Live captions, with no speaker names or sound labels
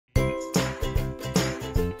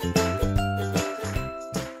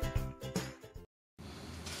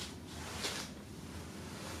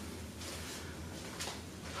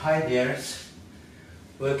Hi dears,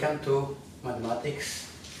 welcome to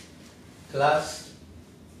mathematics class.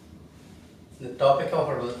 The topic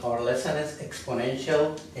of our lesson is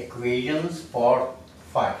exponential equations part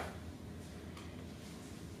 5.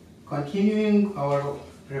 Continuing our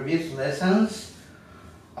previous lessons,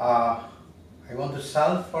 I want to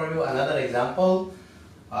solve for you another example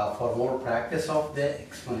for more practice of the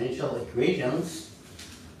exponential equations.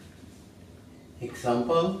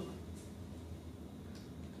 Example: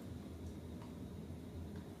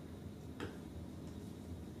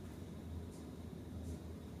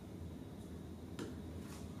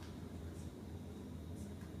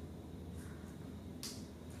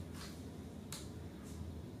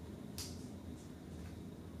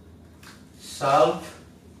 solve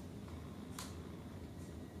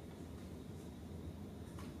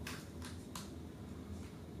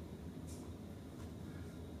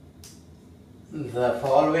the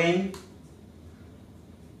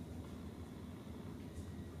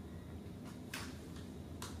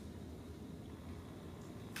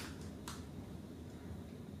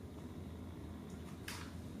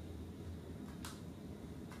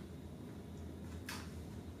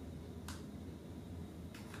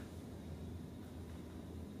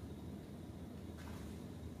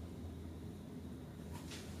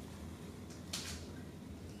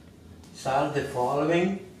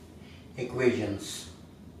following equations.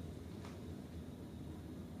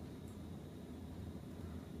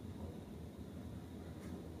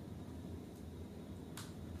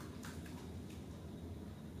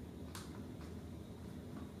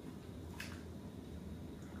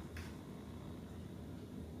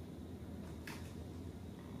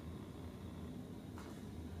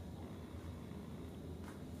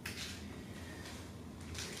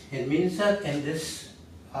 It means that in this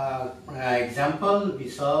example we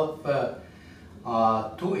solve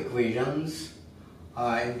two equations,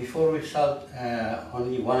 and before we solved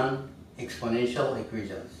only one exponential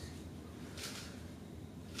equations,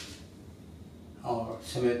 or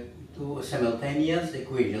two simultaneous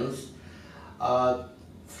equations.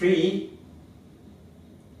 3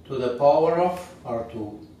 to the power of, or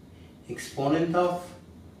to exponent of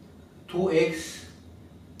 2x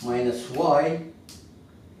minus y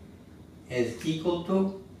is equal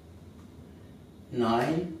to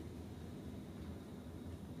 9.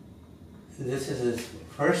 This is his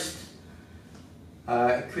first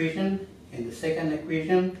equation. In the second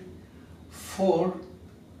equation, 4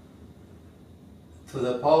 to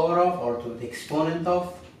the power of, or to the exponent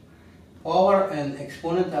of. Power and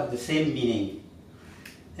exponent have the same meaning.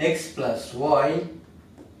 X plus y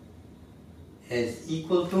is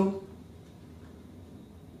equal to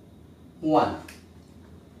 1.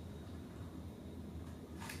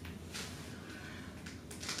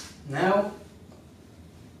 Now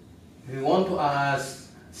we want to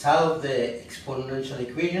solve the exponential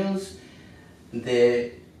equations.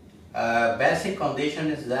 The basic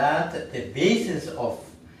condition is that the bases of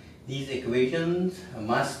these equations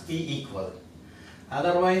must be equal.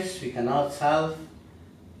 Otherwise we cannot solve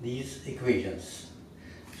these equations.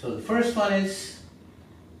 So the first one is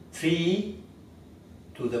 3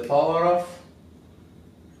 to the power of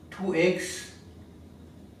 2x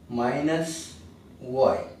minus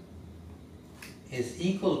y is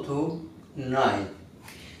equal to 9.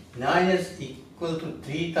 9 is equal to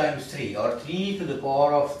 3 times 3, or 3 to the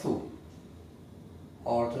power of 2,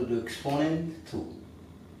 or to the exponent 2.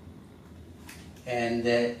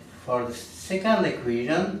 And for the second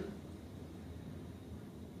equation,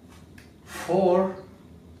 4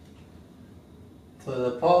 to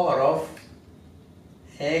the power of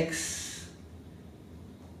x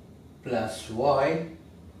plus y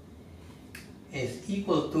is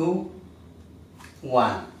equal to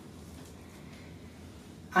 1.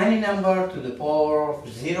 Any number to the power of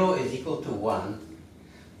 0 is equal to 1,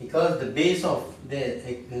 because the base of the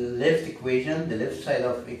left equation, the left side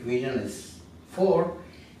of equation is 4.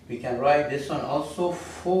 We can write this one also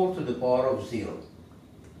 4 to the power of 0.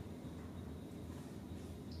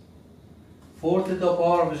 4 to the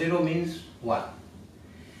power of 0 means 1.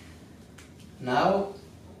 Now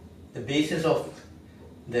the basis of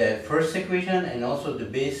the first equation and also the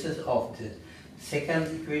basis of the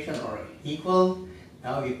second equation are equal.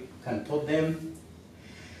 Now you can put them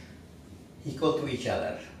equal to each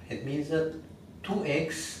other. It means that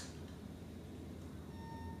 2x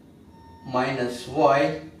minus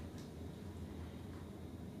y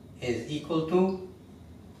is equal to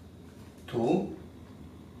 2,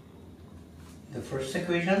 the first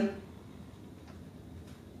equation,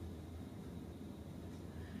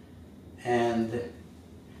 and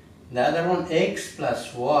the other one, x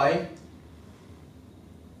plus y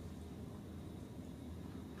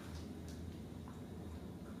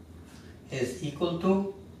equal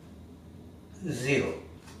to 0.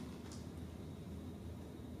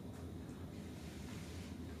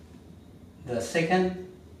 The second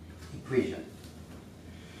equation.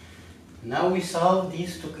 Now we solve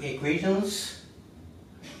these two equations.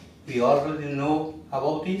 We already know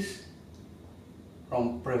about this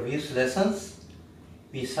from previous lessons.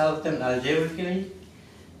 We solve them algebraically.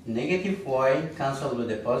 Negative y cancelled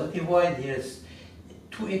with a positive y. Here is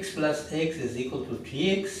 2x plus x is equal to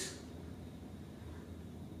 3x,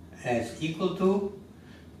 as equal to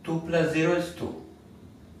 2 plus 0 is 2.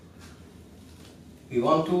 We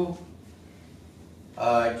want to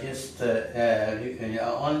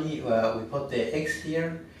we put the x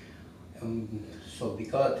here, so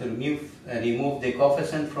because to remove the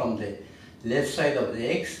coefficient from the left side of the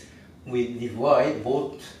x, we divide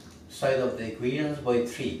both sides of the equations by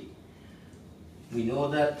 3. We know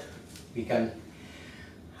that we can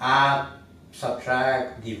add,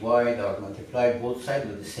 subtract, divide or multiply both sides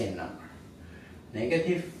with the same number.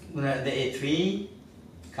 Negative, the 3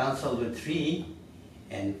 cancel with 3,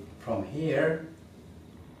 and from here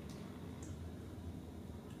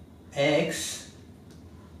x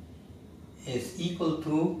is equal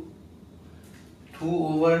to 2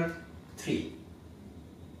 over 3.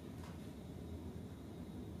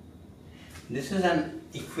 This is an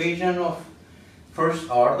equation of first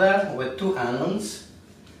order with two unknowns.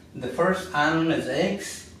 The first unknown is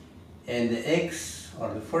x, and the x,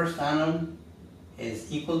 or the first unknown, is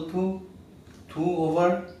equal to 2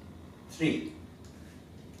 over 3.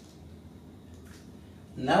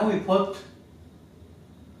 Now we put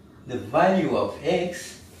the value of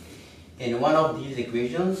x in one of these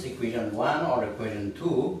equations, equation 1 or equation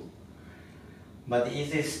 2, but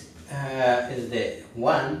it is the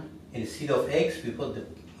 1. Instead of x, we put the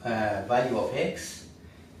value of x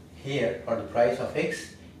here, or the price of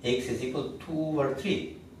x. X is equal to 2 over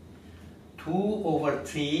 3. 2 over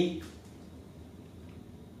 3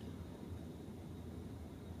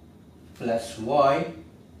 plus y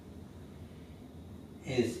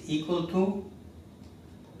is equal to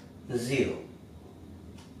 0.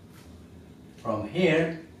 From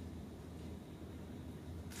here,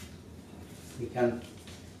 we can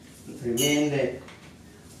remain the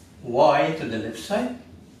y to the left side.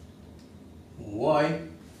 Y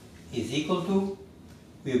is equal to,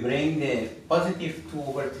 we bring the positive 2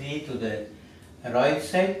 over 3 to the right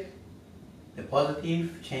side. The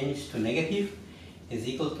positive change to negative is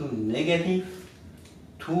equal to negative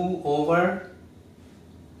 2 over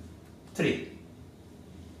 3.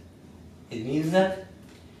 It means that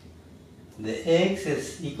the x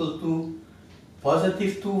is equal to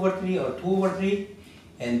positive 2 over 3 or 2 over 3,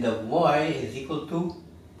 and the y is equal to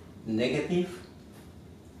negative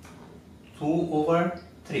 2 over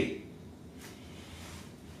 3.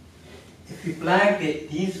 If we plug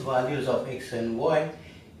these values of x and y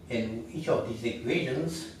in each of these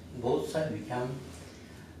equations, both sides become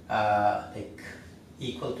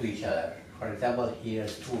equal to each other. For example, here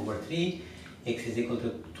is 2 over 3, x is equal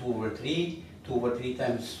to 2 over 3, 2 over 3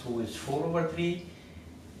 times 2 is 4 over 3,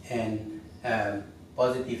 and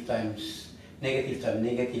positive times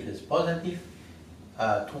negative is positive,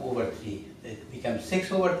 2 over 3. It becomes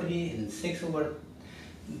 6 over 3, and 6 over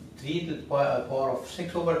 3 to the power of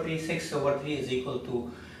 6 over 3. 6 over 3 is equal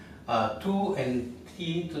to 2, and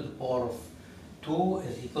 3 to the power of 2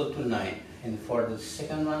 is equal to 9. And for the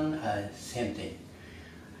second one, same thing.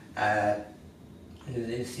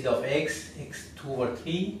 Instead of x 2 over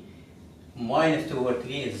 3 minus 2 over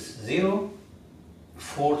 3 is 0.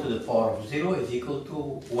 4 to the power of 0 is equal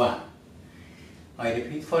to 1. I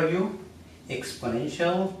repeat for you: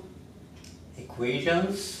 exponential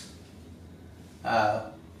equations,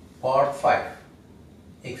 part 5.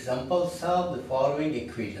 Example, solve the following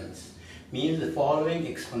equations. Means the following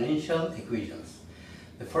exponential equations.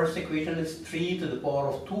 The first equation is 3 to the power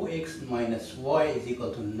of 2x minus y is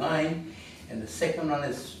equal to 9. And the second one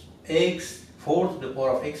is x, 4 to the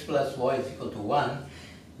power of x plus y is equal to 1.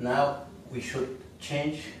 Now we should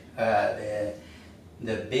change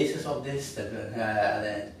the basis of this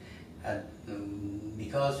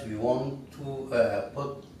because we want to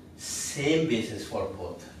put same basis for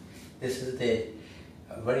both. This is the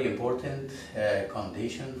very important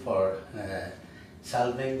condition for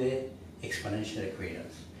solving the exponential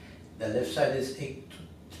equations. The left side is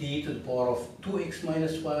 3 to the power of 2x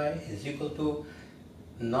minus y is equal to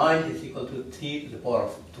 9 is equal to 3 to the power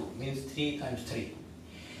of 2, means 3 times 3.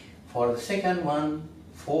 For the second one,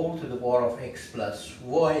 4 to the power of x plus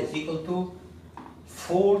y is equal to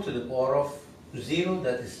 4 to the power of 0,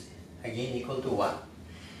 that is again equal to 1.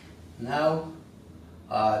 Now,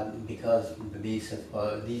 because the base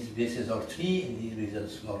of these bases are 3 and these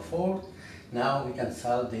bases are 4, Now we can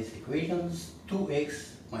solve these equations.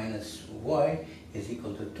 2x minus y is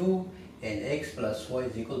equal to 2 and x plus y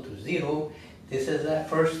is equal to 0. This is the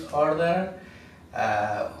first order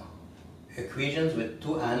equations with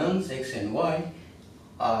two unknowns, x and y.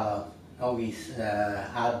 Now we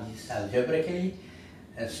add these algebraically.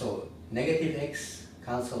 So negative x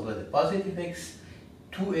cancelled with the positive x.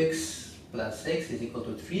 2x plus x is equal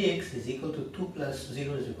to 3x is equal to 2 plus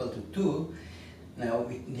 0 is equal to 2. Now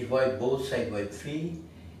we divide both sides by 3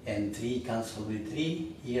 and 3 cancel with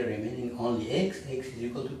 3. Here remaining only x. X is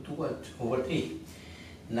equal to 2 over 3.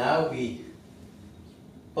 Now we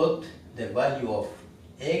put the value of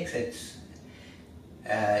x. It's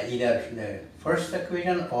either the first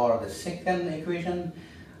equation or the second equation.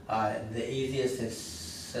 The easiest is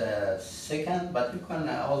second, but you can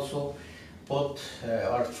also put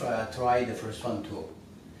or try the first one too.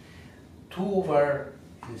 2 over,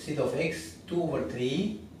 instead of x, 2 over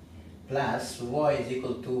 3 plus y is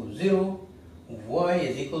equal to 0. Y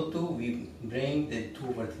is equal to, we bring the 2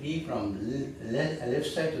 over 3 from left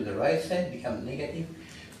side to the right side, become negative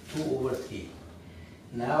 2 over 3.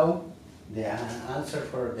 Now the answer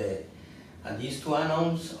for these two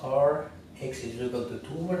unknowns are x is equal to 2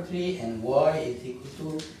 over 3 and y is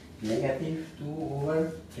equal to negative 2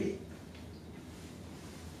 over 3.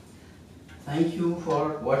 Thank you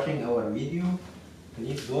for watching our video.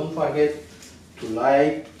 Please don't forget to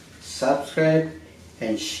like, subscribe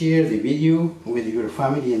and share the video with your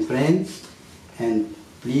family and friends, and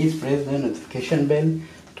please press the notification bell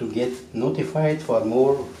to get notified for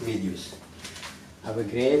more videos. Have a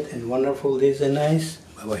great and wonderful day and night.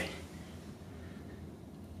 Bye bye.